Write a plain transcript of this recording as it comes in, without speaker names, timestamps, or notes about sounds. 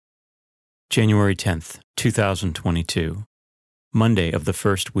January 10th, 2022, Monday of the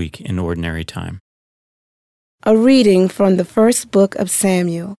first week in Ordinary Time. A reading from the first book of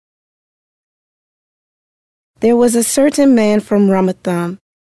Samuel. There was a certain man from Ramathaim,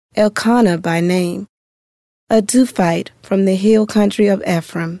 Elkanah by name, a Zuphite from the hill country of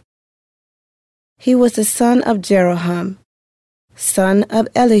Ephraim. He was the son of Jeroham, son of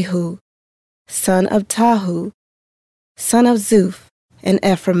Elihu, son of Tahu, son of Zuph, an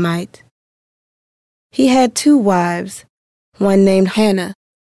Ephraimite. He had 2 wives, one named Hannah,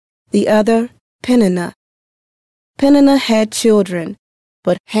 the other Peninnah. Peninnah had children,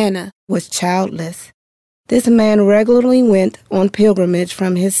 but Hannah was childless. This man regularly went on pilgrimage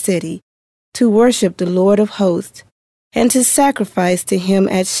from his city to worship the Lord of hosts and to sacrifice to him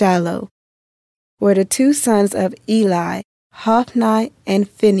at Shiloh, where the 2 sons of Eli, Hophni and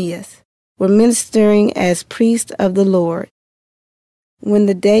Phinehas, were ministering as priests of the Lord. When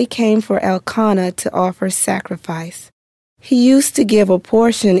the day came for Elkanah to offer sacrifice, he used to give a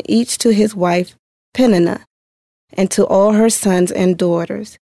portion each to his wife Peninnah and to all her sons and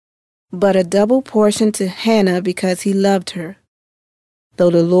daughters, but a double portion to Hannah because he loved her, though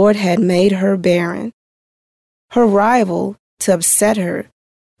the Lord had made her barren. Her rival, to upset her,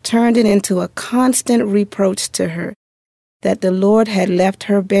 turned it into a constant reproach to her that the Lord had left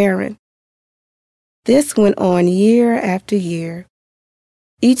her barren. This went on year after year.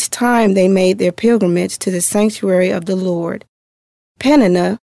 Each time they made their pilgrimage to the sanctuary of the Lord,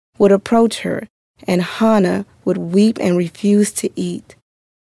 Peninnah would approach her, and Hannah would weep and refuse to eat.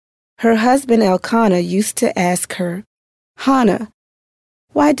 Her husband Elkanah used to ask her, "Hannah,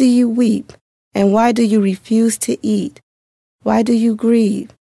 why do you weep, and why do you refuse to eat? Why do you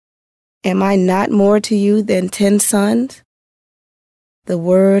grieve? Am I not more to you than 10 sons?" The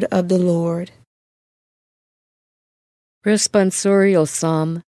word of the Lord. Responsorial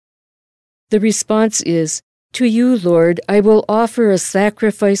Psalm. The response is, "To you, Lord, I will offer a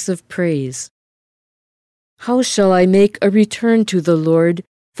sacrifice of praise." How shall I make a return to the Lord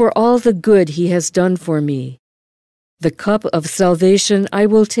for all the good he has done for me? The cup of salvation I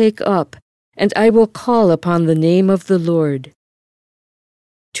will take up, and I will call upon the name of the Lord.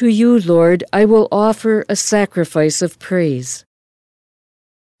 To you, Lord, I will offer a sacrifice of praise.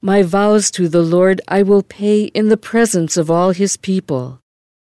 My vows to the Lord I will pay in the presence of all his people.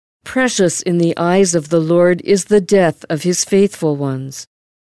 Precious in the eyes of the Lord is the death of his faithful ones.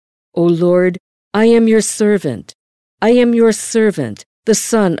 O Lord, I am your servant. I am your servant, the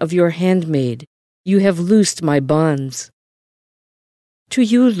son of your handmaid. You have loosed my bonds. To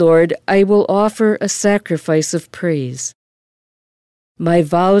you, Lord, I will offer a sacrifice of praise. My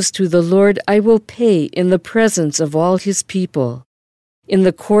vows to the Lord I will pay in the presence of all his people. In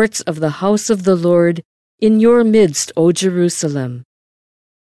the courts of the house of the Lord, in your midst, O Jerusalem.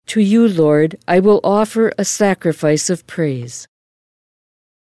 To you, Lord, I will offer a sacrifice of praise.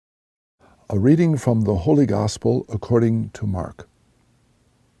 A reading from the Holy Gospel according to Mark.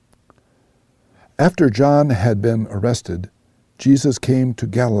 After John had been arrested, Jesus came to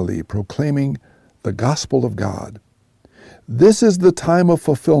Galilee proclaiming the gospel of God. "This is the time of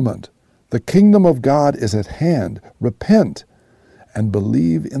fulfillment. The kingdom of God is at hand. Repent and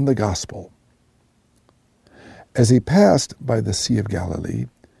believe in the gospel." As he passed by the Sea of Galilee,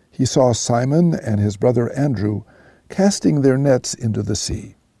 he saw Simon and his brother Andrew casting their nets into the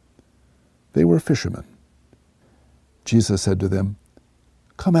sea. They were fishermen. Jesus said to them,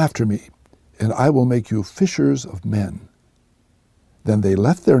 "Come after me, and I will make you fishers of men." Then they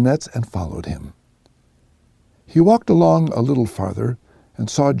left their nets and followed him. He walked along a little farther and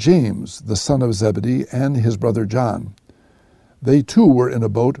saw James, the son of Zebedee, and his brother John. They too were in a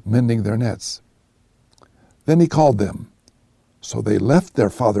boat mending their nets. Then he called them. So they left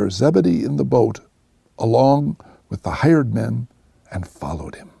their father Zebedee in the boat, along with the hired men, and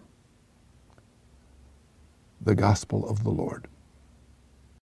followed him. The Gospel of the Lord.